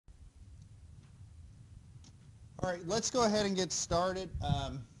All right, let's go ahead and get started.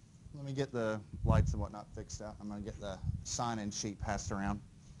 Let me get the lights and whatnot fixed out. I'm going to get the sign-in sheet passed around.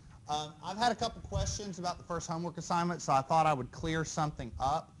 I've had a couple questions about the first homework assignment, so I thought I would clear something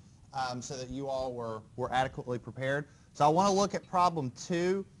up so that you all were adequately prepared. So I want to look at problem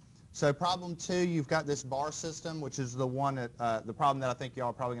 2. So problem 2, you've got this bar system, which is the one that the problem that I think you all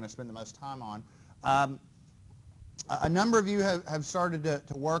are probably going to spend the most time on. A number of you have started to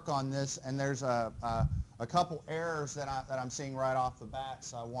work on this, and there's a couple errors that I'm seeing right off the bat,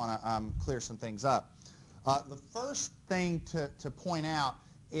 so I want to clear some things up. The first thing to point out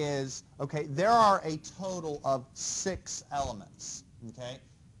is, okay, there are a total of 6 elements, okay?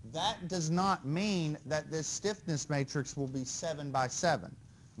 That does not mean that this stiffness matrix will be 7 by 7,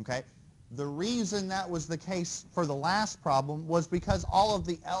 okay? The reason that was the case for the last problem was because all of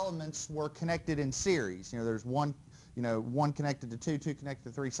the elements were connected in series. You know, there's one connected to 2, 2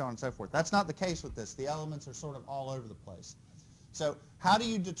 connected to 3, so on and so forth. That's not the case with this. The elements are sort of all over the place. So how do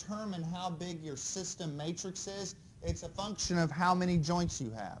you determine how big your system matrix is? It's a function of how many joints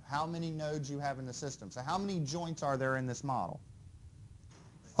you have, how many nodes you have in the system. So how many joints are there in this model?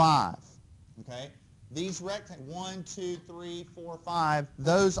 5. Okay? These rectangles, 1, 2, 3, 4, 5,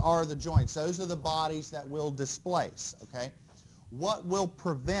 those are the joints. Those are the bodies that will displace. Okay? What will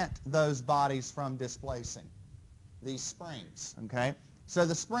prevent those bodies from displacing? These springs. Okay? So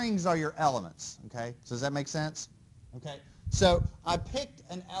the springs are your elements. Okay? So does that make sense? Okay? So I picked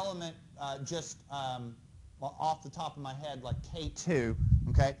an element just off the top of my head, like K2.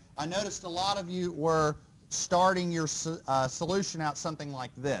 Okay? I noticed a lot of you were starting your solution out something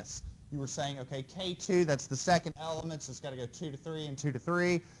like this. You were saying, okay, K2, that's the second element, so it's got to go 2 to 3 and 2 to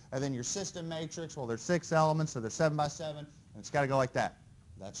 3. And then your system matrix, well, there's 6 elements, so there's 7 by 7, and it's got to go like that.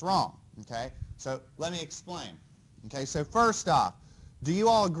 That's wrong. Okay? So let me explain. Okay, so first off, do you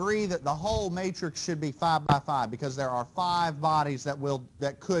all agree that the whole matrix should be 5 by 5 because there are 5 bodies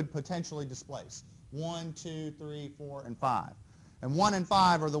that could potentially displace? 1, 2, 3, 4, and 5. And 1 and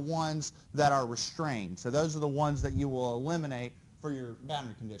 5 are the ones that are restrained. So those are the ones that you will eliminate for your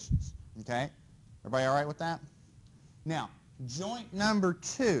boundary conditions. Okay? Everybody all right with that? Now, joint number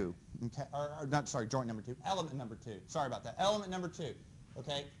 2, okay, or not, sorry, joint number 2, element number 2. Sorry about that. Element number 2.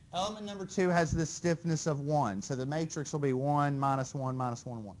 Okay? Element number 2 has this stiffness of 1. So the matrix will be 1, minus 1, minus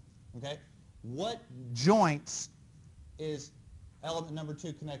 1, 1. Okay? What joints is element number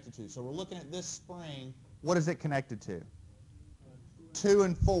 2 connected to? So we're looking at this spring. What is it connected to? 2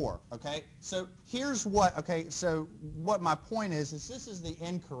 and 4. Okay? So here's what, okay, so what my point is this is the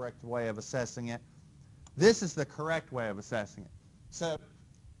incorrect way of assessing it. This is the correct way of assessing it. So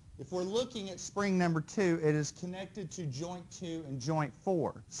if we're looking at spring number 2, it is connected to joint 2 and joint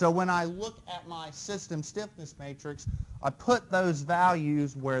 4. So when I look at my system stiffness matrix, I put those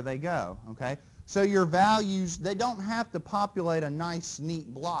values where they go. Okay? So your values, they don't have to populate a nice,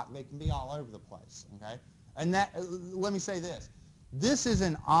 neat block. They can be all over the place. Okay? And that, let me say this. This is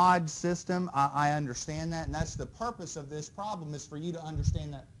an odd system. I understand that, and that's the purpose of this problem, is for you to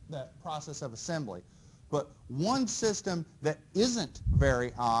understand that process of assembly. But one system that isn't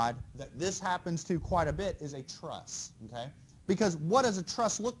very odd, that this happens to quite a bit, is a truss. Okay? Because what does a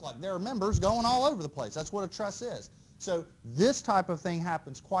truss look like? There are members going all over the place. That's what a truss is. So this type of thing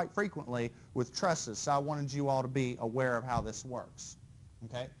happens quite frequently with trusses. So I wanted you all to be aware of how this works.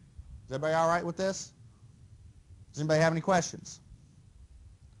 Okay? Is everybody all right with this? Does anybody have any questions?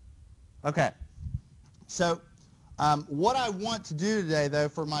 Okay. So what I want to do today, though,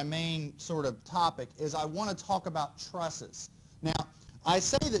 for my main sort of topic, is I want to talk about trusses. Now, I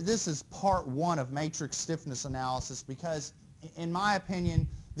say that this is part 1 of matrix stiffness analysis because, in my opinion,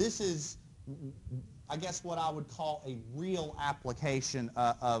 this is, I guess, what I would call a real application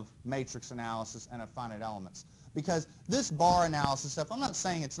of matrix analysis and of finite elements. Because this bar analysis stuff, I'm not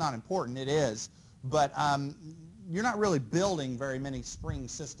saying it's not important, it is, but you're not really building very many spring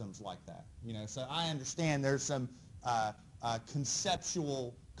systems like that. You know, so I understand there's some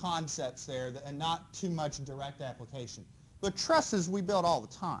conceptual concepts there and not too much direct application. But trusses we build all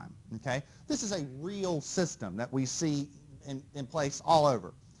the time. Okay? This is a real system that we see in place all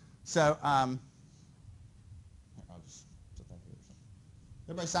over. So, I'll just put that here.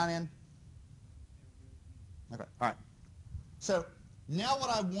 Everybody sign in? Okay, all right. So now what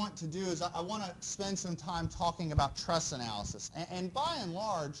I want to do is I want to spend some time talking about truss analysis. And by and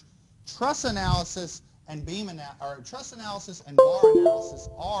large, truss analysis and truss analysis and bar analysis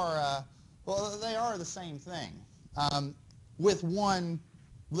are, well, they are the same thing, with one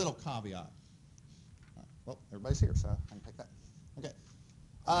little caveat. Right, well, everybody's here, so I can pick that. Okay.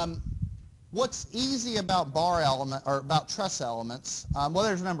 What's easy about bar element or about truss elements? Well,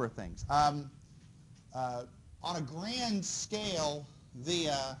 there's a number of things. on a grand scale,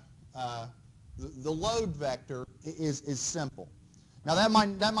 the load vector is simple. Now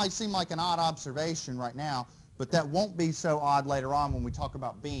that might seem like an odd observation right now, but that won't be so odd later on when we talk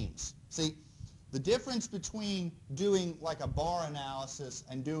about beams. See, the difference between doing like a bar analysis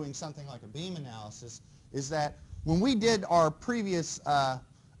and doing something like a beam analysis is that when we did our previous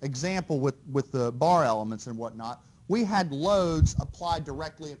example with the bar elements and whatnot, we had loads applied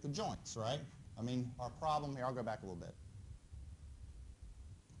directly at the joints, right? I mean, our problem here, I'll go back a little bit.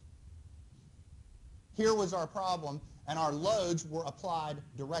 Here was our problem, and our loads were applied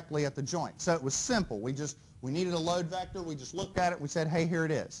directly at the joint. So it was simple. We needed a load vector. We just looked at it. We said, hey, here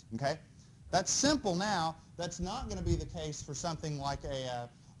it is. Okay? That's simple now. That's not going to be the case for something like a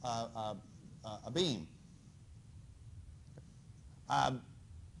beam.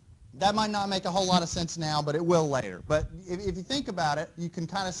 That might not make a whole lot of sense now, but it will later. But if you think about it, you can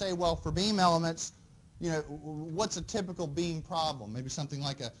kind of say, well, for beam elements, you know, what's a typical beam problem? Maybe something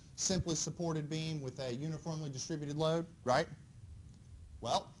like a simply supported beam with a uniformly distributed load, right?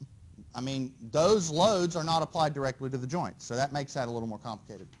 Well, I mean, those loads are not applied directly to the joint, so that makes that a little more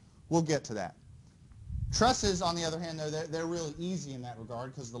complicated. We'll get to that. Trusses, on the other hand, though, they're really easy in that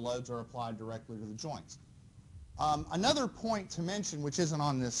regard because the loads are applied directly to the joints. Another point to mention, which isn't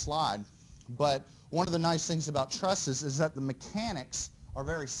on this slide, but one of the nice things about trusses is that the mechanics are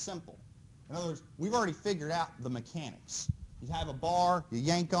very simple. In other words, we've already figured out the mechanics. You have a bar, you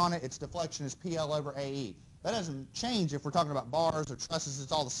yank on it, its deflection is PL over AE. That doesn't change if we're talking about bars or trusses,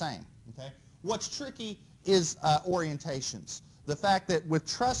 it's all the same. Okay? What's tricky is orientations. The fact that with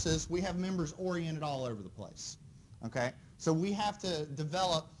trusses, we have members oriented all over the place. Okay? So we have to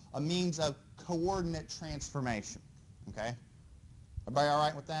develop a means of coordinate transformation. Okay? Everybody all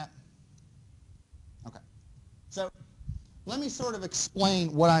right with that? Okay. So let me sort of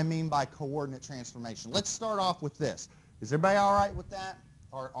explain what I mean by coordinate transformation. Let's start off with this. Is everybody all right with that?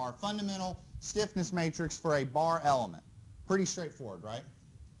 Our fundamental stiffness matrix for a bar element. Pretty straightforward, right?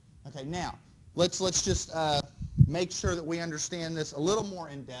 Okay, now, let's just make sure that we understand this a little more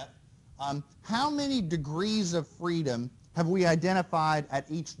in depth. How many degrees of freedom have we identified at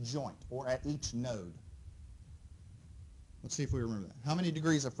each joint or at each node? Let's see if we remember that. How many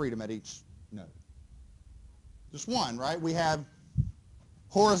degrees of freedom at each node? Just one, right? We have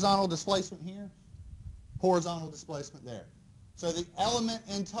horizontal displacement here, horizontal displacement there. So the element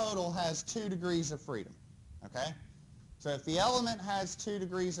in total has 2 degrees of freedom, okay? So if the element has 2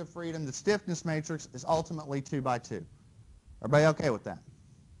 degrees of freedom, the stiffness matrix is ultimately 2 by 2. Everybody okay with that?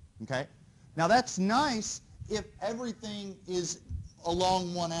 Okay? Now that's nice if everything is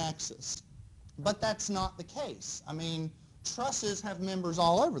along one axis, but that's not the case. I mean, trusses have members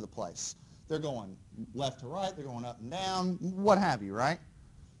all over the place. They're going left to right, they're going up and down, what have you, right?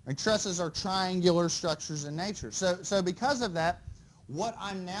 And trusses are triangular structures in nature. So because of that, what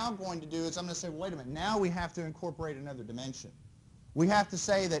I'm now going to do is I'm going to say, wait a minute, now we have to incorporate another dimension. We have to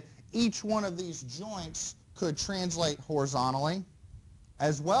say that each one of these joints could translate horizontally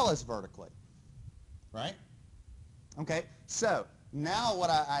as well as vertically, right? Okay, so now what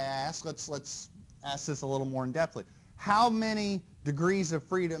I ask, let's ask this a little more in depthly. How many degrees of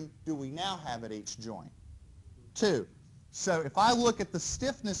freedom do we now have at each joint? 2. So if I look at the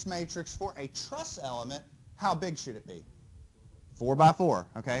stiffness matrix for a truss element, how big should it be? 4 by 4,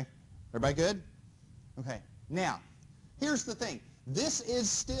 okay? Everybody good? Okay, now, here's the thing. This is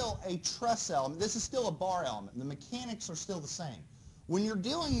still a truss element. This is still a bar element. The mechanics are still the same. When you're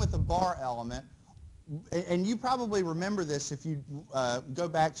dealing with a bar element, and you probably remember this if you go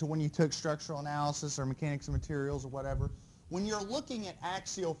back to when you took structural analysis or mechanics of materials or whatever, when you're looking at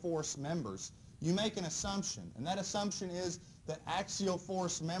axial force members, you make an assumption, and that assumption is that axial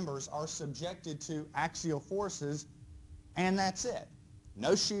force members are subjected to axial forces, and that's it.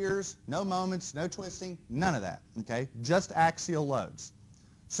 No shears, no moments, no twisting, none of that, okay? Just axial loads.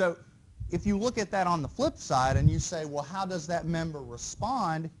 So if you look at that on the flip side and you say, well, how does that member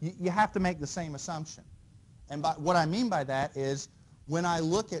respond, you have to make the same assumption. And what I mean by that is when I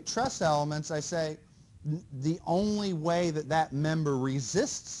look at truss elements, I say the only way that that member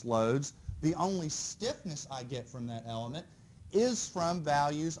resists loads, the only stiffness I get from that element is from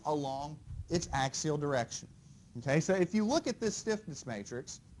values along its axial direction. Okay, so if you look at this stiffness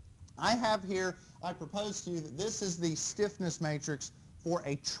matrix, I have here, I propose to you that this is the stiffness matrix for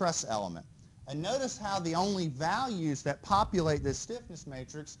a truss element. And notice how the only values that populate this stiffness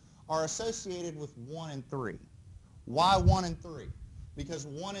matrix are associated with 1 and 3. Why 1 and 3? Because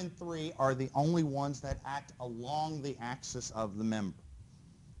 1 and 3 are the only ones that act along the axis of the member.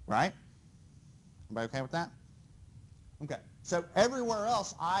 Right? Everybody okay with that? Okay. So everywhere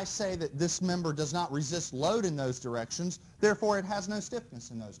else, I say that this member does not resist load in those directions, therefore it has no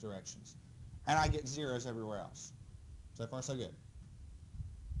stiffness in those directions. And I get zeros everywhere else. So far, so good.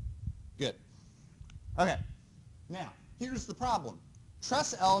 Good. Okay. Now, here's the problem.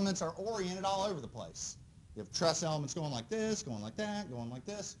 Truss elements are oriented all over the place. You have truss elements going like this, going like that, going like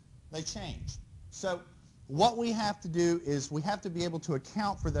this. They change. So what we have to do is we have to be able to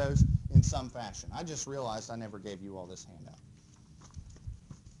account for those in some fashion. I just realized I never gave you all this handout.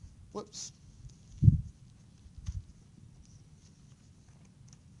 Whoops.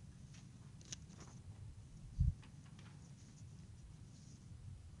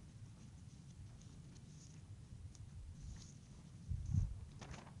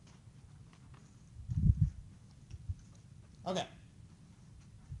 Okay.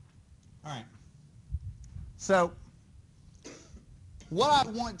 All right. So what I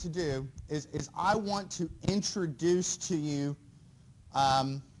want to do is I want to introduce to you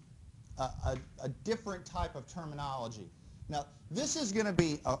a different type of terminology. Now, this is going to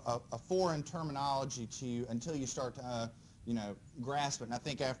be a foreign terminology to you until you start to, grasp it. And I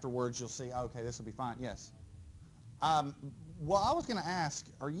think afterwards you'll see, okay, this will be fine. Yes. Well, I was going to ask,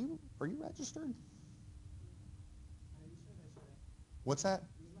 are you registered? What's that?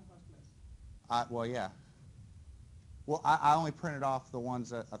 Well, yeah. Well, I only printed off the ones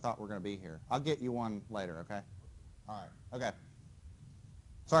that I thought were going to be here. I'll get you one later, okay? All right. Okay.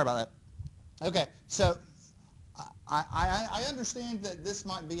 Sorry about that. Okay. So I understand that this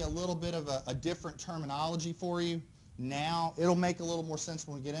might be a little bit of a different terminology for you now. It'll make a little more sense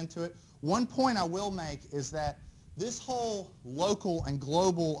when we get into it. One point I will make is that this whole local and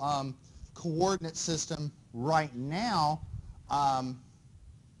global coordinate system right now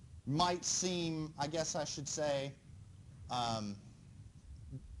might seem, I guess I should say,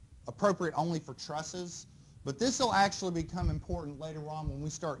 appropriate only for trusses, but this will actually become important later on when we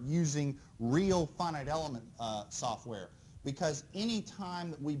start using real finite element software, because any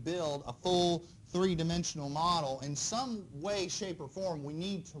time that we build a full three-dimensional model, in some way, shape, or form, we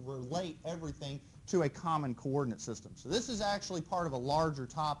need to relate everything to a common coordinate system. So this is actually part of a larger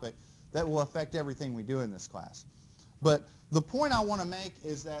topic that will affect everything we do in this class. But the point I want to make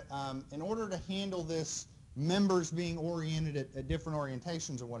is that in order to handle this members being oriented at different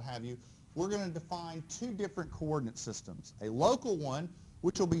orientations or what have you, we're going to define two different coordinate systems. A local one,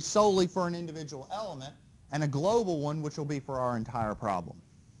 which will be solely for an individual element, and a global one, which will be for our entire problem.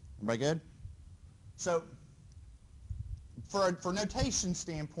 Everybody good? So for notation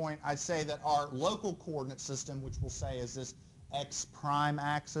standpoint, I'd say that our local coordinate system, which we'll say is this x prime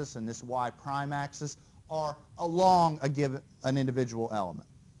axis and this y prime axis, are along an individual element.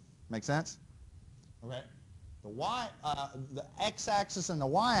 Make sense? Okay. The x-axis and the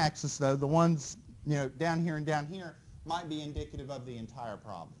y-axis, though, the ones down here and down here, might be indicative of the entire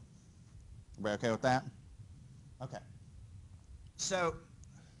problem. Everybody okay with that? Okay. So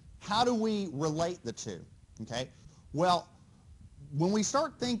how do we relate the two? Okay. Well, when we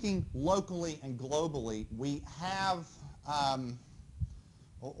start thinking locally and globally, we have how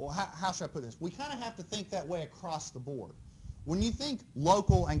should I put this? We kind of have to think that way across the board. When you think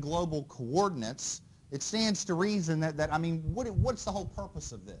local and global coordinates, it stands to reason that I mean, what's the whole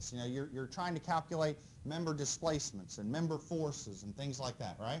purpose of this? You're trying to calculate member displacements and member forces and things like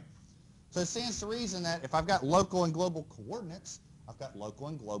that, right? So it stands to reason that if I've got local and global coordinates, I've got local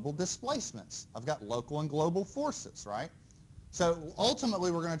and global displacements. I've got local and global forces, right? So ultimately,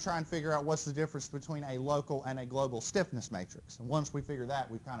 we're going to try and figure out what's the difference between a local and a global stiffness matrix. And once we figure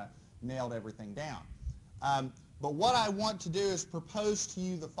that, we've kind of nailed everything down. But what I want to do is propose to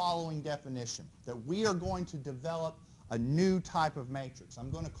you the following definition, that we are going to develop a new type of matrix.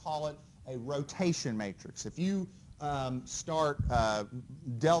 I'm going to call it a rotation matrix. If you start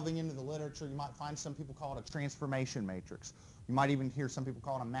delving into the literature, you might find some people call it a transformation matrix. You might even hear some people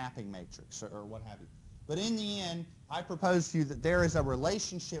call it a mapping matrix or what have you. But in the end, I propose to you that there is a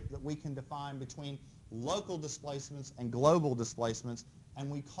relationship that we can define between local displacements and global displacements, and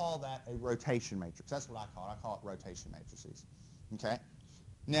we call that a rotation matrix. That's what I call it. I call it rotation matrices. Okay?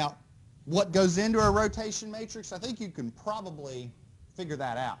 Now, what goes into a rotation matrix, I think you can probably figure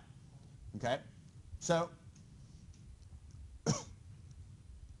that out. Okay? So,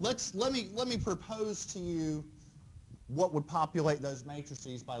 let me propose to you what would populate those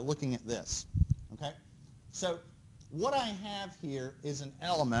matrices by looking at this. Okay? So what I have here is an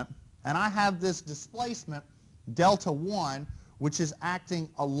element, and I have this displacement, delta 1, which is acting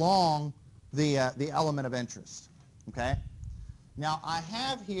along the element of interest. Okay? Now, I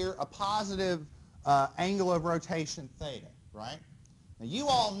have here a positive angle of rotation theta, right? Now, you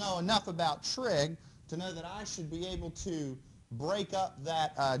all know enough about trig to know that I should be able to break up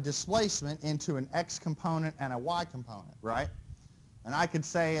that displacement into an x component and a y component, right? And I could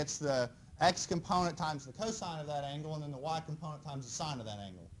say it's the x component times the cosine of that angle, and then the y component times the sine of that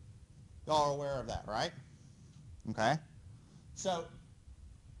angle. Y'all are aware of that, right? Okay. So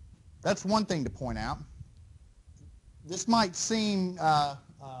that's one thing to point out. This might seem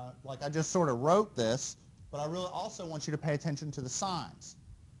like I just sort of wrote this, but I really also want you to pay attention to the signs.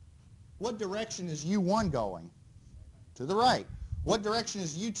 What direction is U1 going? To the right. What direction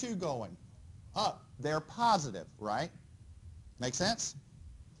is U2 going? Up. They're positive, right? Make sense?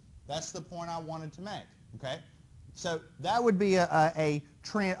 That's the point I wanted to make, okay? So that would be a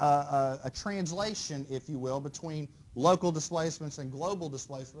translation, if you will, between local displacements and global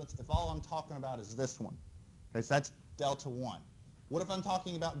displacements if all I'm talking about is this one. Okay, so that's delta 1. What if I'm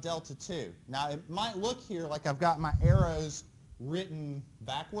talking about delta 2? Now, it might look here like I've got my arrows written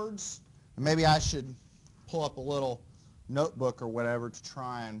backwards. And maybe I should pull up a little notebook or whatever to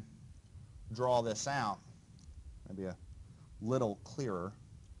try and draw this out. Maybe a little clearer.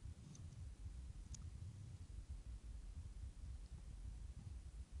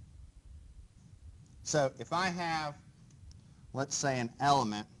 So if I have, let's say, an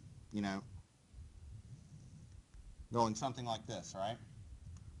element, you know, going something like this, right?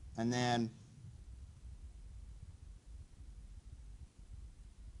 And then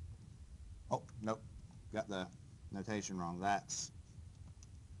oh, nope, got the notation wrong. That's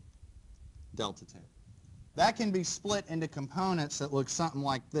delta 2. That can be split into components that look something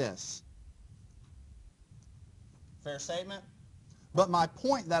like this. Fair statement? But my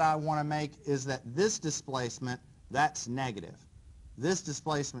point that I want to make is that this displacement, that's negative. This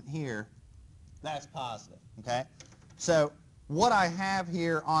displacement here, that's positive, okay? So what I have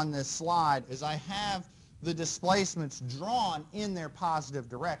here on this slide is I have the displacements drawn in their positive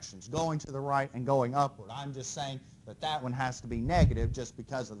directions, going to the right and going upward. I'm just saying that that one has to be negative just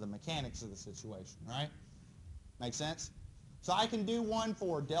because of the mechanics of the situation, right? Make sense? So I can do one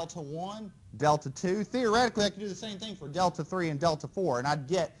for delta 1, delta 2. Theoretically, I could do the same thing for delta 3 and delta 4, and I'd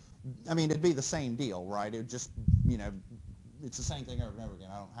get, I mean, it'd be the same deal, right? It would just, you know, it's the same thing over and over again.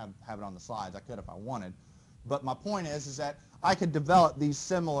 I don't have it on the slides. I could if I wanted. But my point is that I could develop these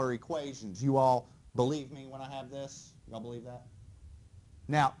similar equations. You all believe me when I have this? Y'all believe that?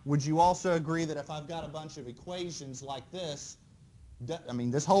 Now, would you also agree that if I've got a bunch of equations like this, I mean,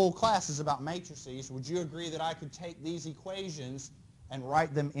 this whole class is about matrices. Would you agree that I could take these equations and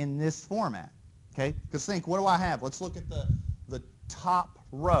write them in this format? Okay? Because think, what do I have? Let's look at the top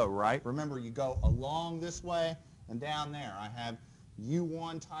row, right? Remember, you go along this way and down there. I have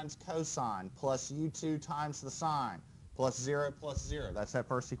U1 times cosine plus U2 times the sine plus 0 plus 0. That's that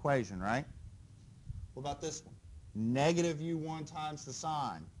first equation, right? What about this one? Negative U1 times the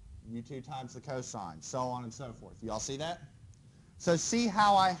sine, U2 times the cosine, so on and so forth. You all see that? So see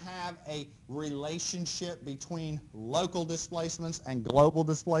how I have a relationship between local displacements and global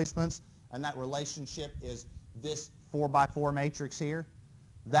displacements, and that relationship is this 4x4 matrix here?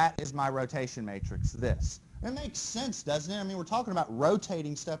 That is my rotation matrix, this. It makes sense, doesn't it? I mean, we're talking about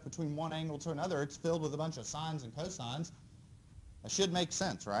rotating stuff between one angle to another. It's filled with a bunch of sines and cosines. That should make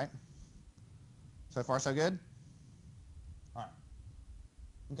sense, right? So far, so good? All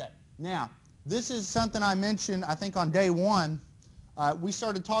right. Okay. Now, this is something I mentioned, I think, on day 1. We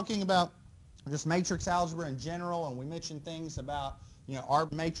started talking about just matrix algebra in general, and we mentioned things about, you know, are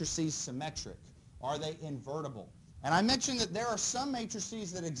matrices symmetric? Are they invertible? And I mentioned that there are some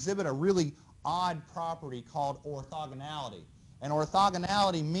matrices that exhibit a really odd property called orthogonality. And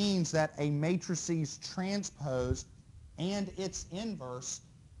orthogonality means that a matrice's transpose and its inverse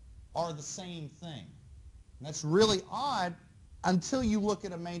are the same thing. And that's really odd until you look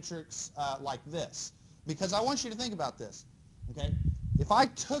at a matrix like this. Because I want you to think about this. Okay? If I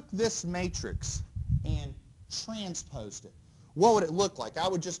took this matrix and transposed it, what would it look like? I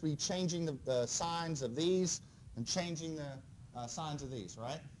would just be changing the signs of these and changing the signs of these,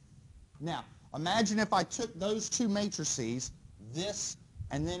 right? Now, imagine if I took those two matrices, this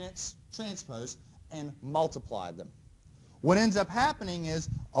and then its transpose, and multiplied them. What ends up happening is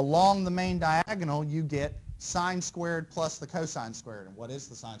along the main diagonal, you get sine squared plus the cosine squared. And what is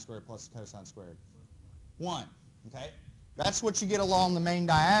the sine squared plus the cosine squared? 1. Okay? That's what you get along the main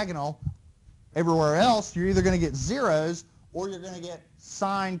diagonal. Everywhere else, you're either going to get zeros or you're going to get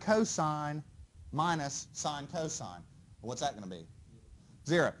sine cosine minus sine cosine. What's that going to be?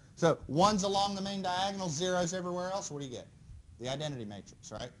 0. So 1's along the main diagonal, 0's everywhere else. What do you get? The identity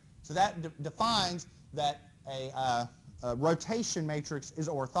matrix, right? So that defines that a rotation matrix is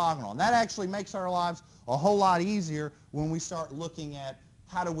orthogonal. And that actually makes our lives a whole lot easier when we start looking at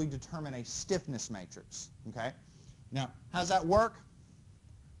how do we determine a stiffness matrix, okay? Now, how's that work?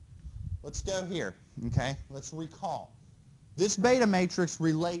 Let's go here, okay? Let's recall. This beta matrix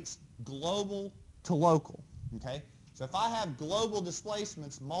relates global to local, okay? So if I have global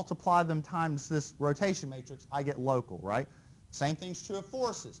displacements, multiply them times this rotation matrix, I get local, right? Same thing's true of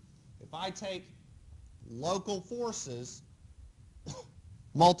forces. If I take local forces,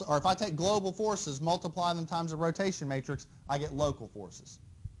 or if I take global forces, multiply them times the rotation matrix, I get local forces.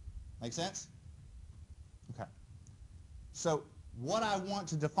 Make sense? Okay. So what I want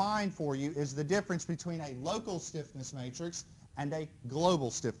to define for you is the difference between a local stiffness matrix and a global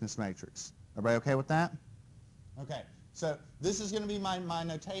stiffness matrix. Everybody okay with that? Okay. So this is going to be my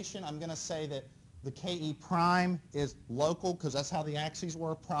notation. I'm going to say that the KE prime is local because that's how the axes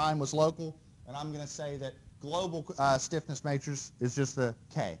were. Prime was local. And I'm going to say that global stiffness matrix is just the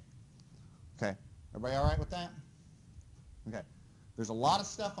K. Okay. Everybody all right with that? Okay. There's a lot of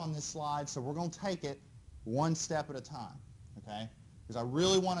stuff on this slide, so we're going to take it one step at a time. Okay? Because I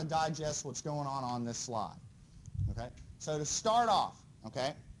really want to digest what's going on this slide. Okay? So to start off,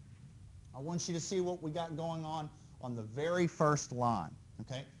 okay, I want you to see what we got going on the very first line.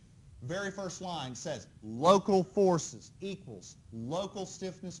 Okay? Very first line says local forces equals local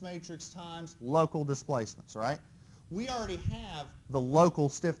stiffness matrix times local displacements, right? We already have the local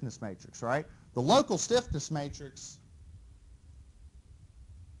stiffness matrix, right? The local stiffness matrix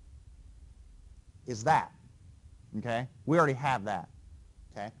is that, okay? We already have that,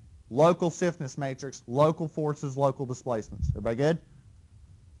 okay? Local stiffness matrix, local forces, local displacements. Everybody good?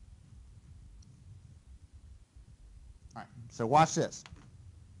 All right, so watch this.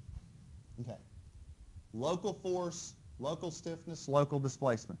 Okay. Local force, local stiffness, local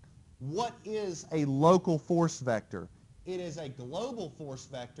displacement. What is a local force vector? It is a global force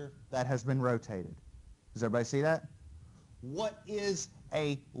vector that has been rotated. Does everybody see that? What is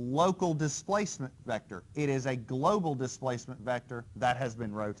a local displacement vector? It is a global displacement vector that has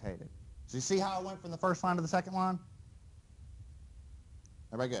been rotated. So you see how I went from the first line to the second line?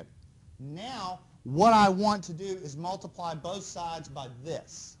 Everybody good? Now, what I want to do is multiply both sides by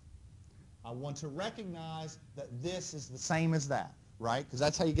this. I want to recognize that this is the same as that, right? Because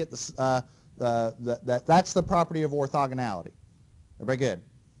that's how you get this, that's the property of orthogonality. Everybody good?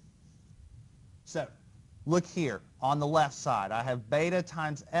 So, look here. On the left side, I have beta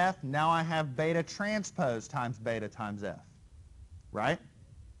times F. Now I have beta transpose times beta times F, right?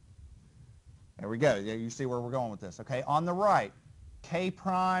 There we go. You see where we're going with this. Okay, on the right, K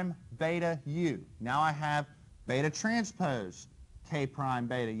prime beta U. Now I have beta transpose K prime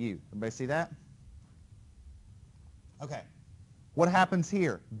beta U. Everybody see that? Okay. What happens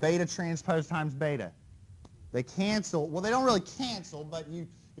here? Beta transpose times beta. They cancel. Well, they don't really cancel, but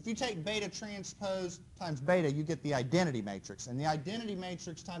if you take beta transpose times beta, you get the identity matrix. And the identity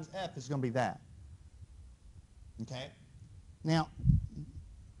matrix times F is going to be that. Okay? Now,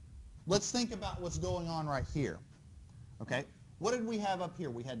 let's think about what's going on right here. Okay? What did we have up here?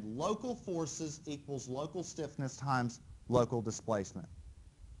 We had local forces equals local stiffness times local displacement.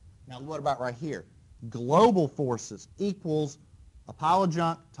 Now, what about right here? Global forces equals a pile of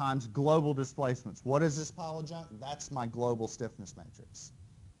junk times global displacements. What is this pile of junk? That's my global stiffness matrix.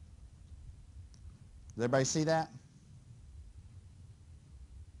 Does everybody see that?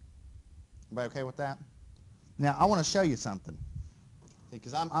 Everybody okay with that? Now, I want to show you something,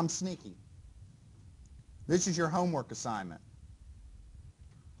 because I'm sneaky. This is your homework assignment.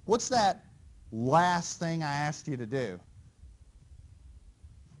 What's that last thing I asked you to do?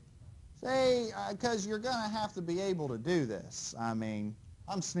 Say, because you're going to have to be able to do this. I mean,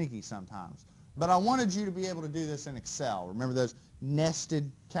 I'm sneaky sometimes. But I wanted you to be able to do this in Excel. Remember those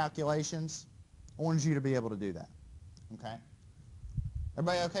nested calculations? I wanted you to be able to do that. Okay?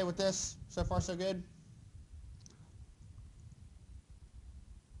 Everybody okay with this? So far, so good?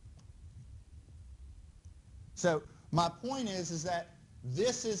 So my point is that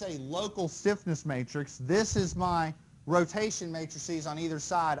this is a local stiffness matrix. This is my rotation matrices on either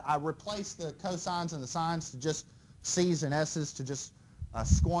side. I replace the cosines and the sines to just C's and S's to just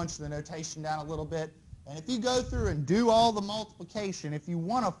squanch the notation down a little bit. And if you go through and do all the multiplication, if you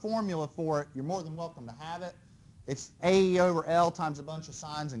want a formula for it, you're more than welcome to have it. It's AE over L times a bunch of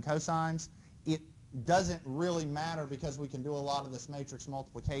sines and cosines. It doesn't really matter because we can do a lot of this matrix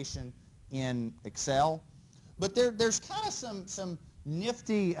multiplication in Excel. But there's kind of some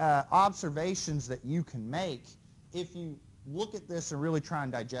nifty observations that you can make if you look at this and really try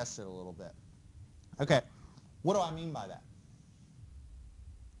and digest it a little bit. Okay, what do I mean by that?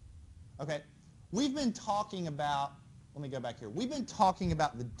 Okay, we've been talking about, let me go back here. We've been talking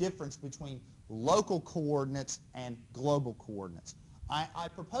about the difference between local coordinates and global coordinates. I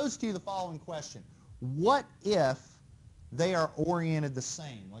proposed to you the following question. What if they are oriented the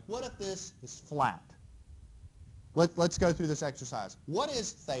same. Like what if this is flat? Let's go through this exercise. What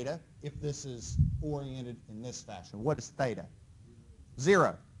is theta if this is oriented in this fashion? What is theta?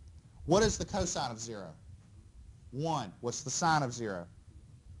 0. What is the cosine of 0? 1. What's the sine of 0?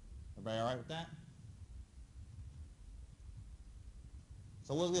 Everybody all right with that?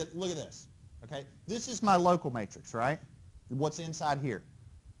 So look at this. Okay, this is my local matrix, right? What's inside here?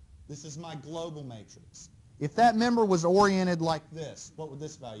 This is my global matrix. If that member was oriented like this, what would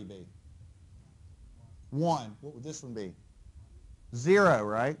this value be? 1. What would this one be? 0,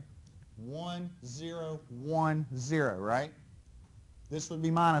 right? 1, 0, 1, 0, right? This would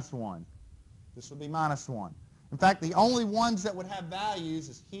be -1. This would be -1. In fact, the only ones that would have values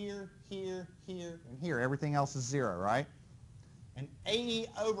is here, here, here, and here. Everything else is 0, right? And AE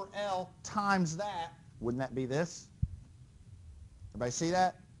over L times that, wouldn't that be this? Everybody see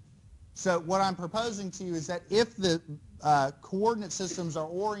that? So what I'm proposing to you is that if the coordinate systems are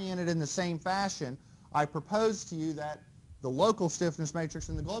oriented in the same fashion, I propose to you that the local stiffness matrix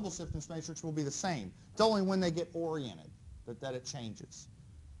and the global stiffness matrix will be the same. It's only when they get oriented that it changes.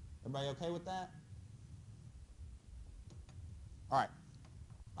 Everybody okay with that? All right.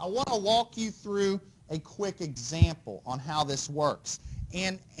 I want to walk you through a quick example on how this works.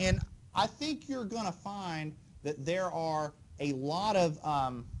 And I think you're going to find that there are a lot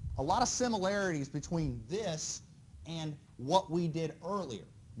of similarities between this and what we did earlier.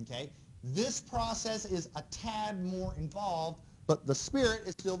 Okay? This process is a tad more involved, but the spirit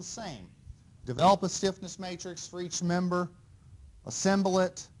is still the same. Develop a stiffness matrix for each member, assemble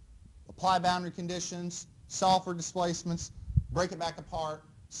it, apply boundary conditions, solve for displacements, break it back apart,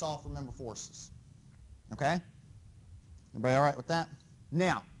 solve for member forces. Okay? Everybody all right with that?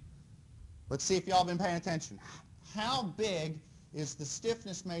 Now, let's see if y'all been paying attention. How big is the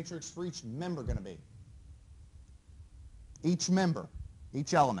stiffness matrix for each member going to be? Each member,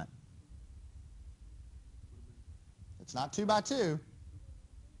 each element. It's not 2 by 2,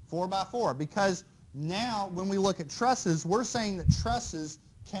 4 by 4, because now when we look at trusses, we're saying that trusses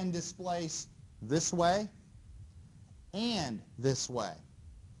can displace this way and this way.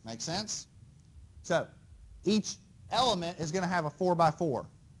 Make sense? So each element is going to have a 4 by 4.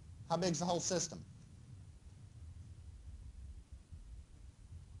 How big is the whole system?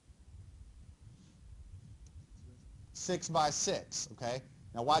 Six by 6, okay?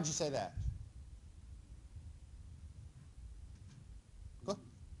 Now why'd you say that?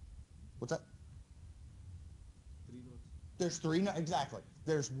 What's that? There's 3, no, exactly.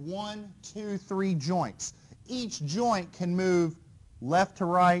 There's 1, 2, 3 joints. Each joint can move left to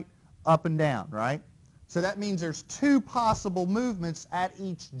right, up and down, right? So that means there's 2 possible movements at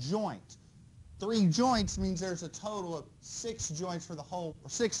each joint. 3 joints means there's a total of 6 joints for the whole, or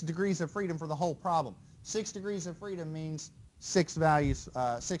 6 degrees of freedom for the whole problem. 6 degrees of freedom means 6 values,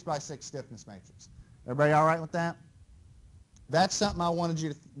 6 by 6 stiffness matrix. Everybody all right with that? That's something I wanted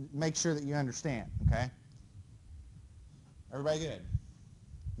you to make sure that you understand, okay? Everybody good?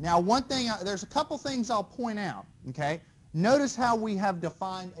 Now, one thing, there's a couple things I'll point out, okay? Notice how we have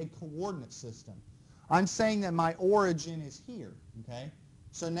defined a coordinate system. I'm saying that my origin is here, okay?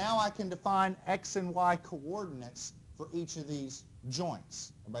 So now I can define x and y coordinates for each of these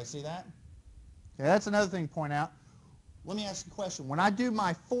joints. Everybody see that? Okay, that's another thing to point out. Let me ask you a question. When I do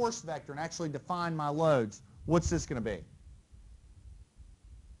my force vector and actually define my loads, what's this going to be?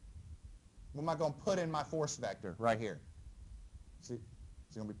 What am I going to put in my force vector right here? See,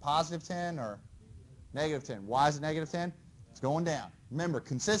 it's going to be positive 10 or negative 10. Why is it negative 10? It's going down. Remember,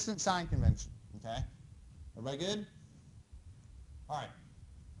 consistent sign convention. Okay? Everybody good? All right.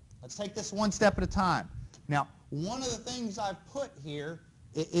 Let's take this one step at a time. Now, one of the things I've put here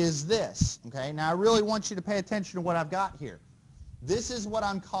is this. Okay? Now, I really want you to pay attention to what I've got here. This is what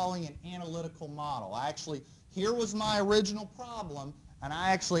I'm calling an analytical model. Here was my original problem, and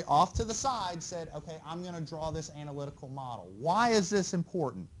I actually, off to the side, said, okay, I'm going to draw this analytical model. Why is this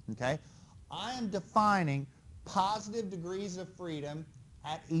important? Okay? I am defining positive degrees of freedom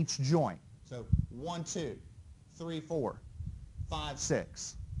at each joint. So 1, 2, 3, 4, 5,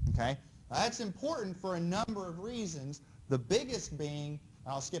 6. Okay? Now, that's important for a number of reasons. The biggest being,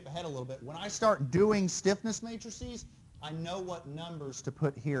 and I'll skip ahead a little bit, when I start doing stiffness matrices, I know what numbers to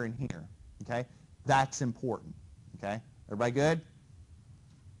put here and here. Okay? That's important. Okay? Everybody good?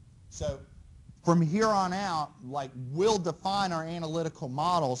 So from here on out, we'll define our analytical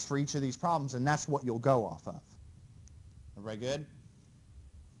models for each of these problems, and that's what you'll go off of. Everybody good?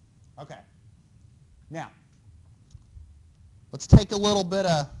 Okay. Now, let's take a little bit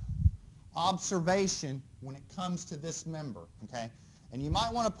of observation when it comes to this member, okay? And you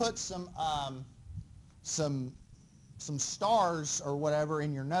might want to put some some stars or whatever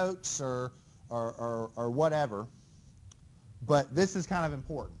in your notes or whatever, but this is kind of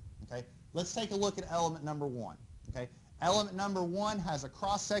important. Okay, let's take a look at element number 1. Okay, element number 1 has a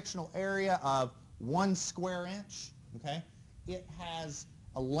cross-sectional area of 1 square inch. Okay, it has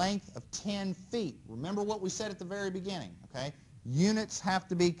a length of 10 feet. Remember what we said at the very beginning. Okay, units have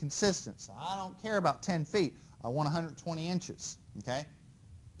to be consistent, so I don't care about 10 feet. I want 120 inches. Okay,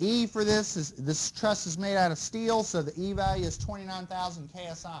 E for this truss is made out of steel, so the E value is 29,000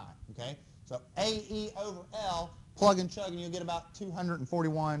 KSI. Okay, so AE over L, plug and chug, and you'll get about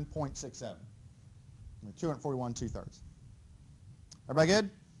 241.67. 241 2/3. Everybody good?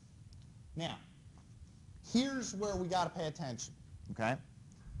 Now, here's where we got to pay attention. Okay,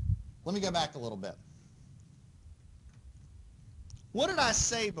 let me go back a little bit. What did I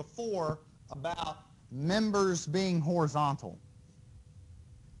say before about members being horizontal?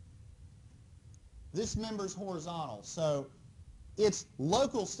 This member's horizontal, so its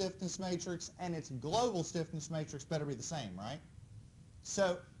local stiffness matrix and its global stiffness matrix better be the same, right?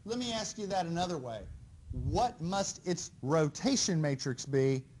 So let me ask you that another way. What must its rotation matrix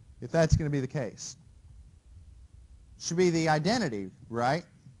be if that's going to be the case? Should be the identity, right?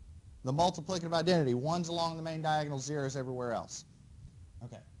 The multiplicative identity. 1's along the main diagonal, 0's everywhere else.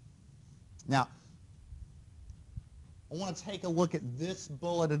 Okay. Now, I want to take a look at this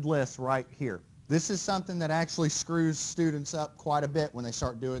bulleted list right here. This is something that actually screws students up quite a bit when they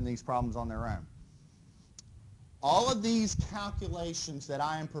start doing these problems on their own. All of these calculations that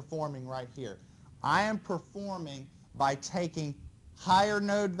I am performing right here, I am performing by taking higher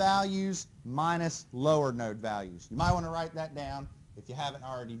node values minus lower node values. You might want to write that down if you haven't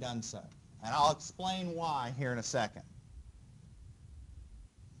already done so. And I'll explain why here in a second.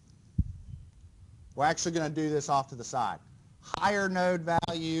 We're actually going to do this off to the side. Higher node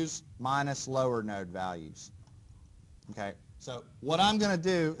values minus lower node values. Okay, so what I'm going to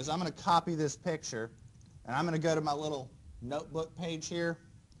do is I'm going to copy this picture, and I'm going to go to my little notebook page here,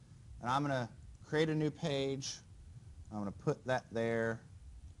 and I'm going to create a new page. I'm going to put that there,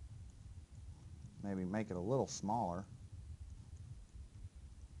 maybe make it a little smaller.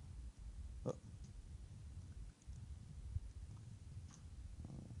 Oh.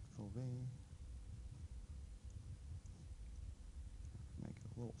 Control V. Make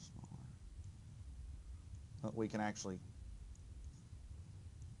it a little smaller. But we can actually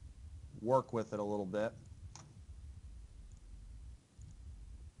work with it a little bit.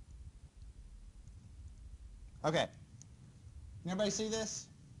 Okay. Can everybody see this?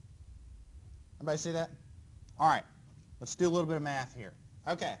 Everybody see that? All right. Let's do a little bit of math here.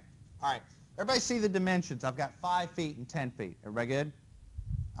 Okay. All right. Everybody see the dimensions. I've got 5 feet and 10 feet. Everybody good?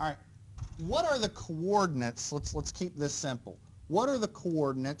 All right. What are the coordinates? Let's keep this simple. What are the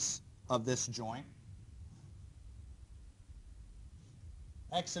coordinates of this joint?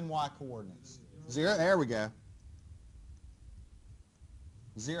 X and Y coordinates. 0. There we go.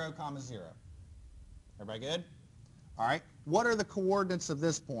 0, 0. Everybody good? All right. What are the coordinates of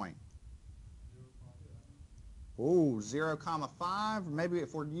this point? Oh, 0, 5. Maybe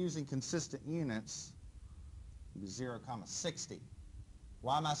if we're using consistent units, 0, 60.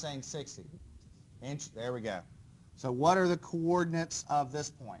 Why am I saying 60? Inch. There we go. So what are the coordinates of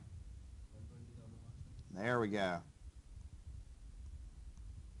this point? There we go.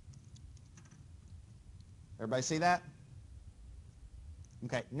 Everybody see that?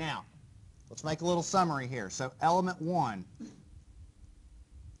 Okay, now, let's make a little summary here. So element 1.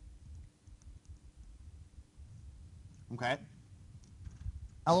 Okay.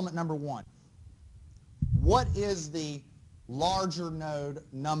 Element number 1. What is the larger node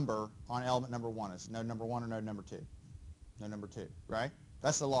number on element number 1? Is it node number 1 or node number 2? Node number 2, right?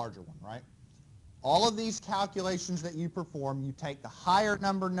 That's the larger one, right? All of these calculations that you perform, you take the higher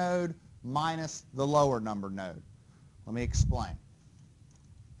number node minus the lower number node. Let me explain.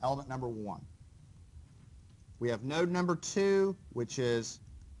 Element number 1. We have node number 2, which is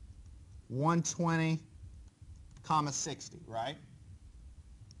 120, 60, right?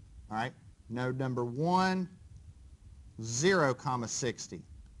 All right. Node number 1, 0, 60,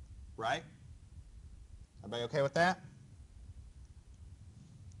 right? Everybody okay with that?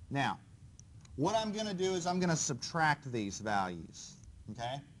 Now, what I'm going to do is I'm going to subtract these values,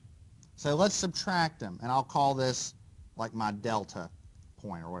 okay? So let's subtract them, and I'll call this like my delta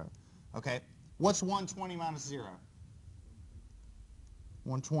point or whatever. Okay, what's 120 minus 0?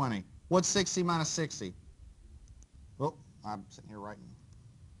 120. What's 60 minus 60? Oh, I'm sitting here writing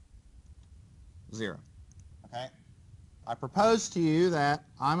 0. Okay? I propose to you that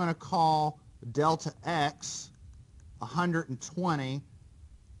I'm going to call delta x 120,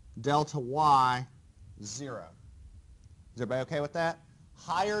 delta y 0. Is everybody okay with that?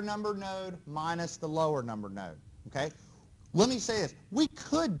 Higher number node minus the lower number node, okay? Let me say this. We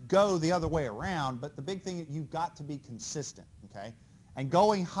could go the other way around, but the big thing is you've got to be consistent, okay? And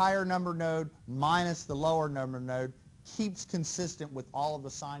going higher number node minus the lower number node keeps consistent with all of the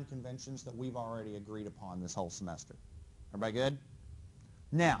sign conventions that we've already agreed upon this whole semester. Everybody good?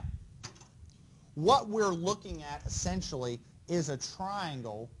 Now, what we're looking at essentially is a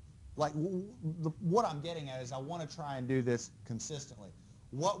triangle. Like what I'm getting at is I want to try and do this consistently.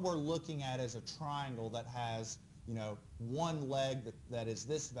 What we're looking at is a triangle that has, you know, one leg that is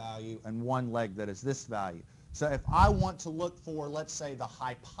this value and one leg that is this value. So if I want to look for, let's say, the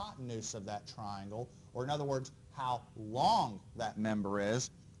hypotenuse of that triangle, or in other words, how long that member is,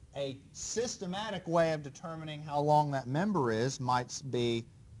 a systematic way of determining how long that member is might be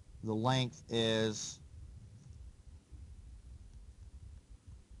the length is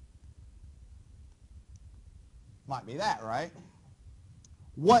might be that, right?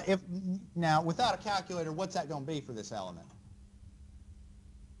 What if, now without a calculator, what's that going to be for this element?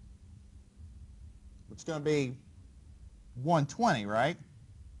 It's going to be 120, right?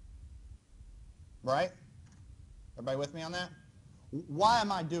 Right? Everybody with me on that? Why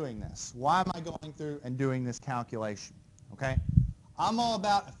am I doing this? Why am I going through and doing this calculation? Okay? I'm all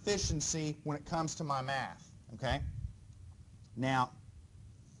about efficiency when it comes to my math. Okay? Now,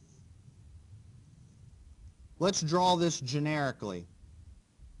 let's draw this generically.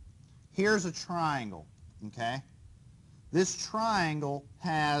 Here's a triangle, okay? This triangle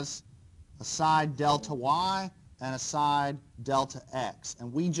has a side delta y and a side delta x.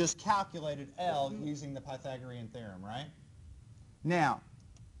 And we just calculated L using the Pythagorean theorem, right? Now,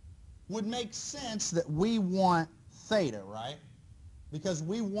 would make sense that we want theta, right? Because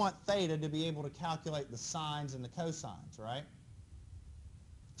we want theta to be able to calculate the sines and the cosines, right?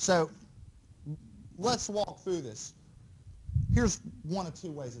 So, let's walk through this. Here's one of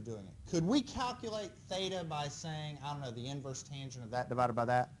two ways of doing it. Could we calculate theta by saying, I don't know, the inverse tangent of that divided by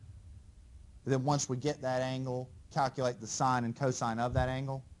that? Then once we get that angle, calculate the sine and cosine of that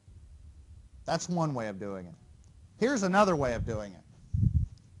angle? That's one way of doing it. Here's another way of doing it.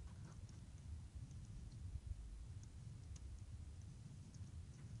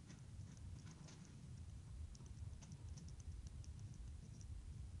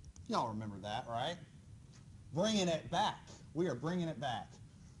 Y'all remember that, right? Bringing it back. We are bringing it back.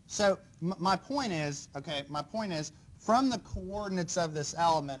 So my point is, from the coordinates of this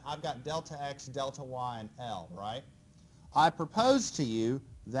element, I've got delta x, delta y, and L, right? I propose to you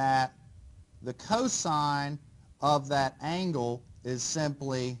that the cosine of that angle is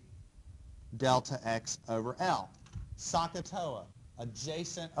simply delta x over L. SOHCAHTOA,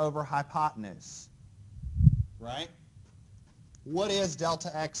 adjacent over hypotenuse, right? What is delta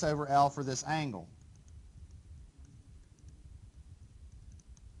x over L for this angle?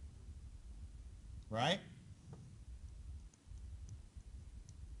 Right?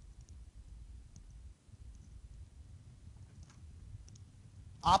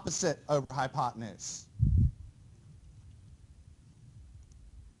 Opposite over hypotenuse.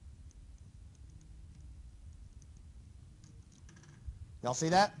 Y'all see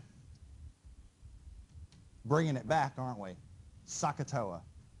that? Bringing it back, aren't we? SOHCAHTOA.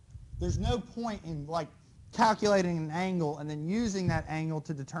 There's no point in calculating an angle and then using that angle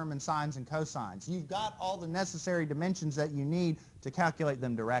to determine sines and cosines. You've got all the necessary dimensions that you need to calculate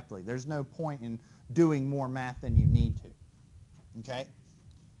them directly. There's no point in doing more math than you need to. Okay?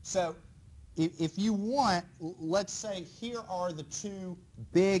 So if you want, let's say here are the two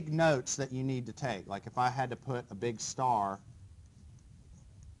big notes that you need to take. Like if I had to put a big star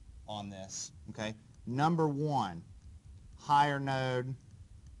on this, okay? Number one, higher node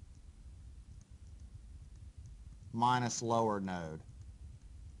minus lower node.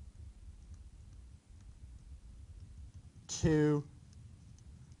 2,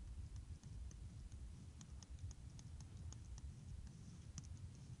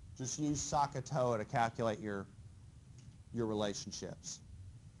 just use SOHCAHTOA to calculate your relationships.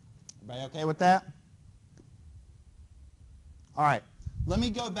 Everybody okay with that? All right, let me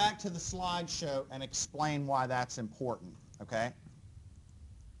go back to the slideshow and explain why that's important, okay?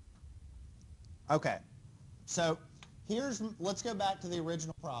 Okay. So let's go back to the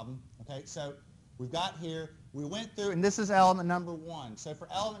original problem, okay? So we've got here, we went through, and this is element number 1. So for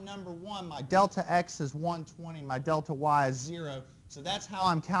element number 1, my delta x is 120, my delta y is 0. So that's how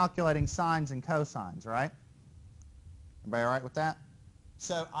I'm calculating sines and cosines, right? Everybody all right with that?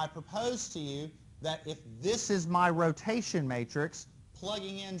 So I propose to you that if this is my rotation matrix,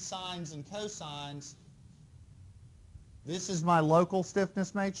 plugging in sines and cosines, this is my local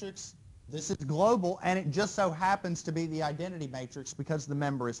stiffness matrix, This is global, and it just so happens to be the identity matrix because the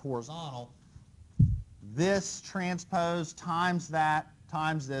member is horizontal. This transpose times that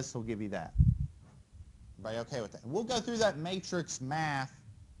times this will give you that. Everybody okay with that? We'll go through that matrix math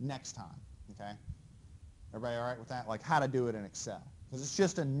next time, okay? Everybody all right with that? Like how to do it in Excel, because it's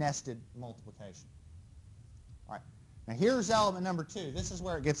just a nested multiplication. All right, now here's element number 2. This is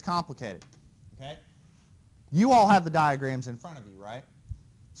where it gets complicated, okay? You all have the diagrams in front of you, right?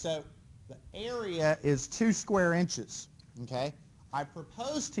 So the area is 2 square inches, okay? I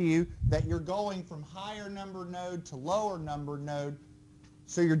propose to you that you're going from higher number node to lower number node,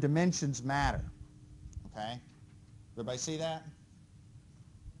 so your dimensions matter, okay? Everybody see that?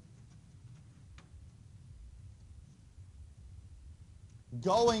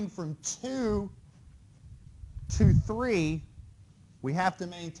 Going from 2 to 3, we have to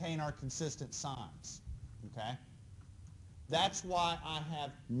maintain our consistent signs, okay? That's why I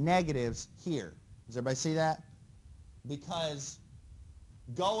have negatives here. Does everybody see that? Because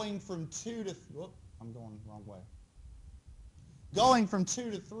going from 2 to, whoop, I'm going the wrong way. Going from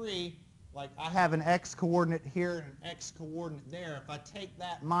 2 to 3, like I have an x coordinate here and an x coordinate there. If I take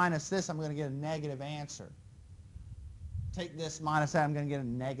that minus this, I'm going to get a negative answer. Take this minus that, I'm going to get a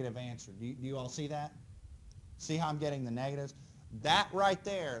negative answer. Do you all see that? See how I'm getting the negatives? That right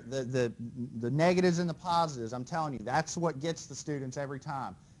there, the negatives and the positives, I'm telling you, that's what gets the students every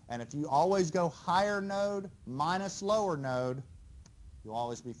time. And if you always go higher node minus lower node, you'll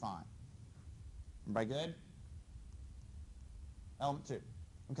always be fine. Everybody good? Element 2.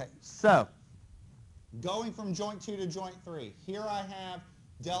 Okay, so going from joint 2 to joint 3, here I have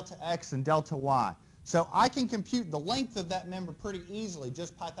delta x and delta y. So I can compute the length of that member pretty easily,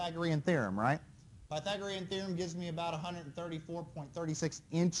 just Pythagorean theorem, right? Pythagorean theorem gives me about 134.36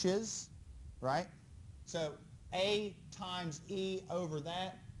 inches, right? So A times E over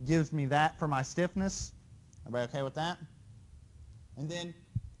that gives me that for my stiffness. Everybody okay with that? And then,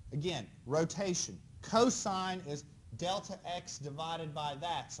 again, rotation. Cosine is delta x divided by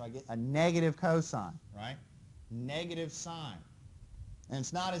that, so I get a negative cosine, right? Negative sine. And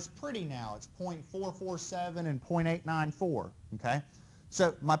it's not as pretty now. It's 0.447 and 0.894, okay?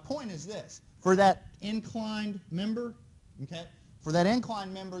 So my point is this. For that inclined member, okay, for that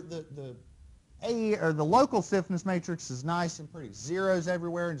inclined member, the local stiffness matrix is nice and pretty. Zeros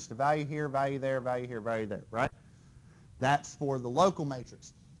everywhere, and just a value here, value there, value here, value there, right? That's for the local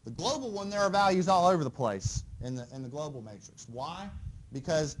matrix. The global one, there are values all over the place in the global matrix. Why?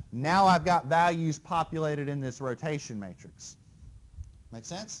 Because now I've got values populated in this rotation matrix. Make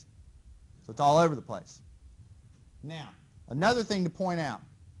sense? So it's all over the place. Now, another thing to point out.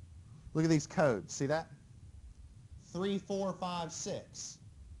 Look at these codes. See that? 3, 4, 5, 6.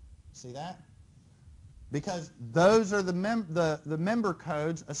 See that? Because those are the member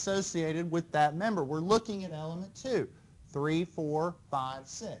codes associated with that member. We're looking at element 2. 3, 4, 5,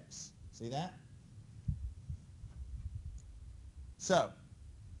 6. See that? So,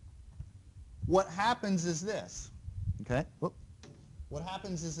 what happens is this. Okay? Whoop. What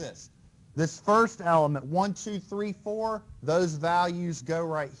happens is this. This first element, 1, 2, 3, 4, those values go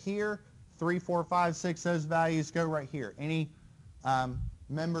right here. 3, 4, 5, 6, those values go right here. Any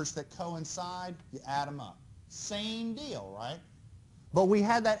members that coincide, you add them up. Same deal, right? But we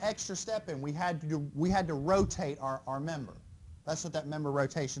had that extra step in. We had to rotate our member. That's what that member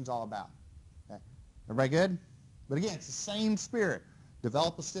rotation is all about. Okay. Everybody good? But again, it's the same spirit.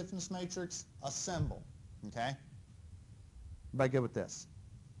 Develop a stiffness matrix, assemble. Okay? Everybody good with this?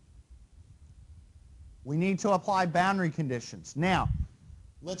 We need to apply boundary conditions. Now,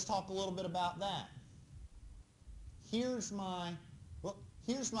 let's talk a little bit about that. Here's my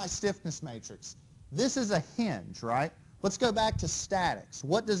stiffness matrix. This is a hinge, right? Let's go back to statics.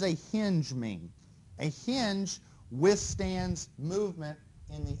 What does a hinge mean? A hinge withstands movement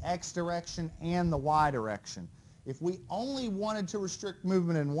in the x direction and the y direction. If we only wanted to restrict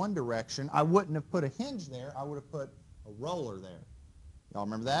movement in one direction, I wouldn't have put a hinge there. I would have put a roller there. Y'all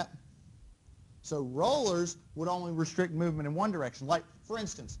remember that? So rollers would only restrict movement in one direction. Like, for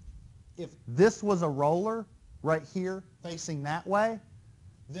instance, if this was a roller right here facing that way,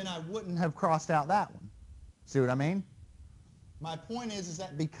 then I wouldn't have crossed out that one. See what I mean? My point is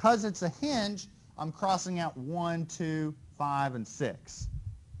that because it's a hinge, I'm crossing out 1, 2, 5, and 6.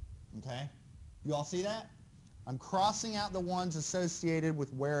 Okay? You all see that? I'm crossing out the ones associated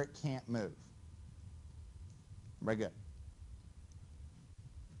with where it can't move. Very good.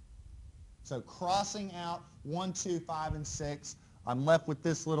 So crossing out 1, 2, 5, and 6, I'm left with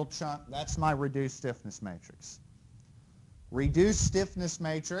this little chunk. That's my reduced stiffness matrix. Reduced stiffness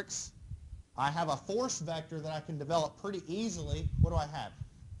matrix, I have a force vector that I can develop pretty easily. What do I have?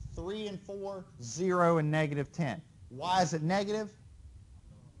 3 and 4, 0 and negative 10. Why is it negative?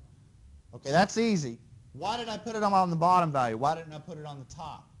 Okay, that's easy. Why did I put it on the bottom value? Why didn't I put it on the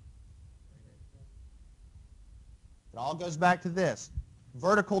top? It all goes back to this.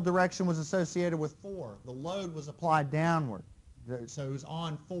 Vertical direction was associated with 4. The load was applied downward. So it was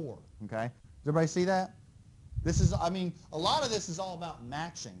on 4. Okay? Does everybody see that? This is, I mean, a lot of this is all about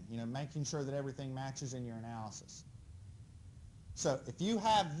matching, you know, making sure that everything matches in your analysis. So if you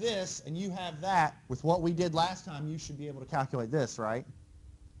have this and you have that, with what we did last time, you should be able to calculate this, right?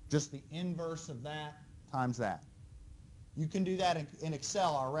 Just the inverse of that times that. You can do that in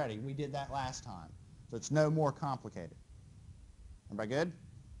Excel already. We did that last time. So it's no more complicated. Everybody good?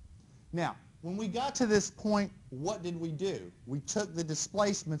 Now, when we got to this point, what did we do? We took the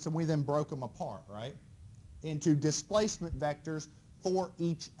displacements and we then broke them apart, right? Into displacement vectors for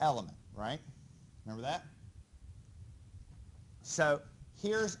each element, right? Remember that? So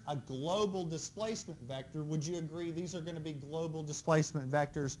here's a global displacement vector. Would you agree these are going to be global displacement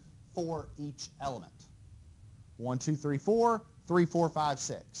vectors for each element? 1, 2, 3, 4, 3, 4, 5,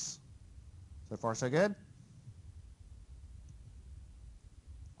 6. So far, so good?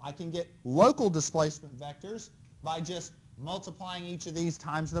 I can get local displacement vectors by just multiplying each of these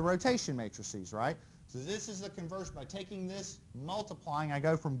times the rotation matrices, right? So this is the conversion. By taking this, multiplying, I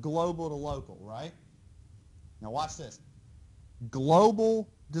go from global to local, right? Now watch this. Global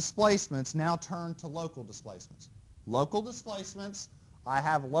displacements now turn to local displacements. Local displacements, I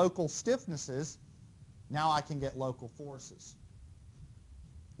have local stiffnesses. Now I can get local forces.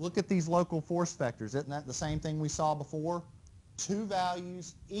 Look at these local force vectors. Isn't that the same thing we saw before? Two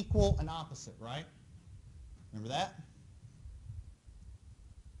values, equal and opposite, right? Remember that?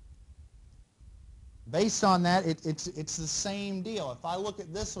 Based on that, it's the same deal. If I look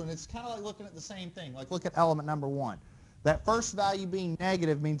at this one, it's kind of like looking at the same thing. Like look at element number 1. That first value being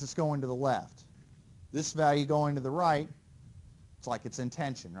negative means it's going to the left. This value going to the right, it's like it's in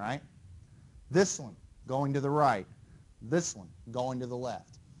tension, right? This one going to the right. This one going to the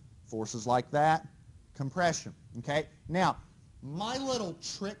left. Forces like that, compression, okay? Now, my little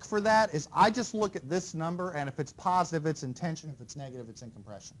trick for that is I just look at this number, and if it's positive, it's in tension. If it's negative, it's in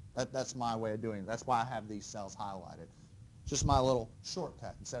compression. That's my way of doing it. That's why I have these cells highlighted. Just my little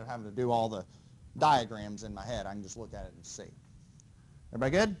shortcut. Instead of having to do all the diagrams in my head, I can just look at it and see.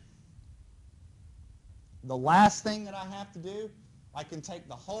 Everybody good? The last thing that I have to do, I can take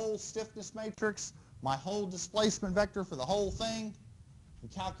the whole stiffness matrix, my whole displacement vector for the whole thing,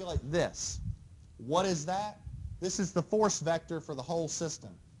 and calculate this. What is that? This is the force vector for the whole system.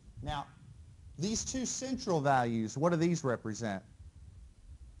 Now, these two central values, what do these represent?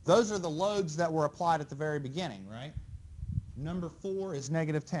 Those are the loads that were applied at the very beginning, right? Number 4 is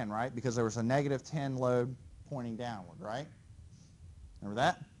negative 10, right? Because there was a negative 10 load pointing downward, right? Remember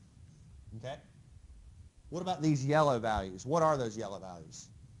that? Okay. What about these yellow values? What are those yellow values?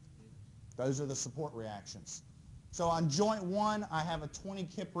 Those are the support reactions. So on joint 1, I have a 20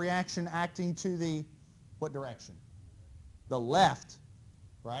 kip reaction acting to the, what direction? The left,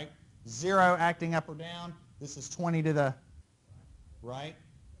 right? 0 acting up or down. This is 20 to the right.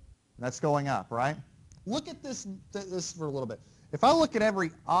 That's going up, right? Look at this for a little bit. If I look at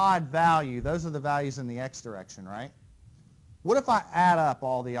every odd value, those are the values in the x direction, right? What if I add up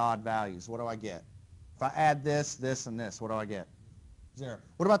all the odd values? What do I get? If I add this, this, and this, what do I get? 0.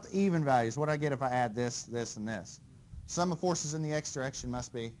 What about the even values? What do I get if I add this, this, and this? Sum of forces in the x direction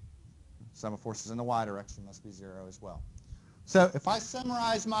must be, sum of forces in the y direction must be 0 as well. So if I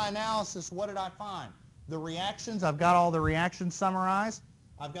summarize my analysis, what did I find? The reactions, I've got all the reactions summarized.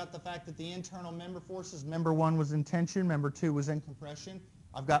 I've got the fact that the internal member forces, member 1 was in tension, member 2 was in compression.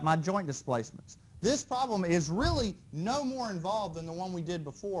 I've got my joint displacements. This problem is really no more involved than the one we did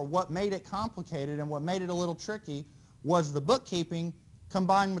before. What made it complicated and what made it a little tricky was the bookkeeping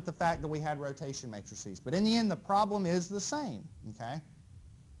combined with the fact that we had rotation matrices. But in the end, the problem is the same, okay?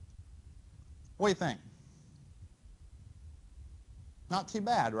 What do you think? Not too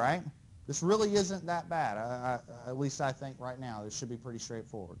bad, right? This really isn't that bad. At least I think right now. This should be pretty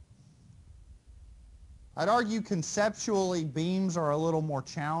straightforward. I'd argue conceptually beams are a little more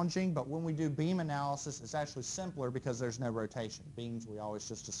challenging, but when we do beam analysis, it's actually simpler because there's no rotation. Beams we always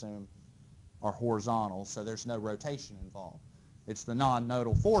just assume are horizontal, so there's no rotation involved. It's the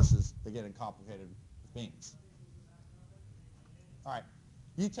non-nodal forces that get complicated with beams. All right,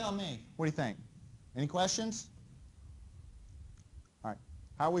 you tell me. What do you think? Any questions? All right,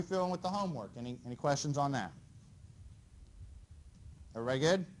 how are we feeling with the homework? Any questions on that? Everybody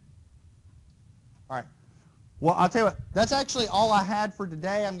good? All right. Well, I'll tell you what, that's actually all I had for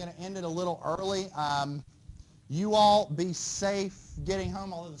today. I'm going to end it a little early. You all be safe. getting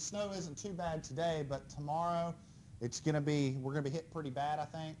home, although the snow isn't too bad today, but tomorrow we're gonna be hit pretty bad, I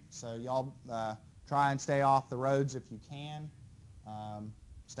think. So y'all try and stay off the roads if you can.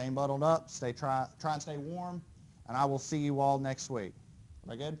 Stay bundled up, try and stay warm, and I will see you all next week.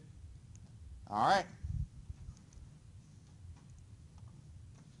 Am I good? All right.